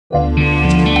Did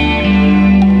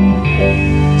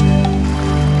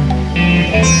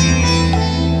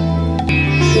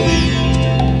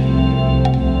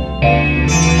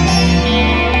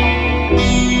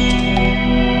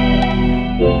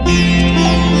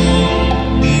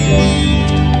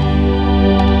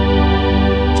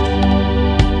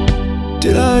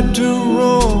I do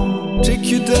wrong? Take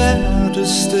you there to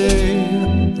stay,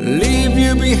 leave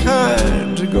you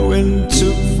behind, going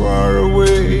too far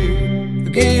away.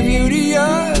 I gave you the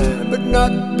eye, but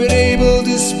not been able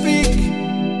to speak.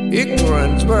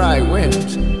 Ignorant where I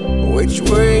went, which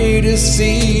way to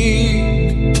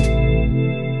seek.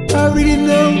 I really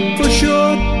know for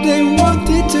sure they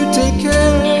wanted to take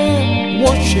care,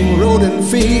 watching road and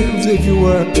fields if you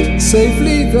were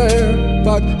safely there.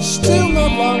 But still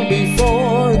not long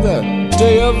before the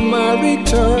day of my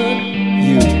return,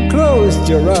 you closed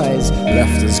your eyes,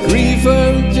 left us grief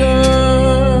and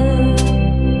yearn.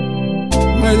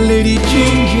 My lady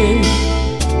Djing Djing,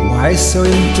 why so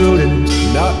imprudent?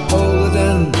 Not older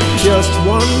than just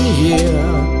 1 year,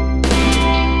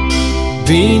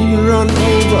 being run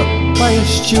over by a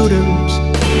student.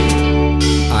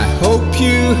 I hope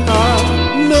you have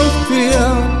no fear.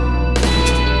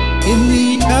 In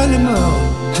the animal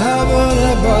heaven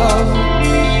above,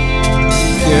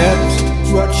 get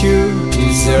what you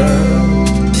deserve.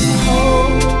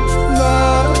 Hope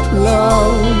that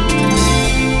love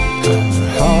our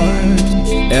heart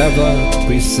ever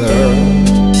preserve.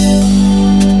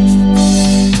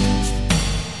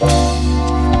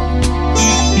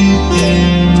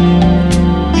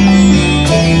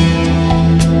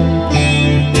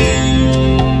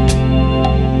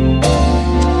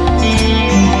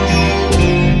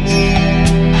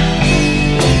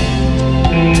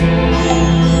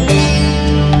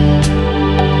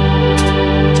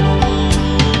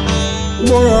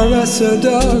 More or less a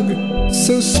dog,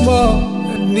 so small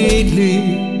and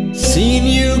neatly, seen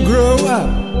you grow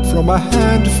up from a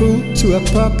handful to a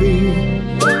puppy.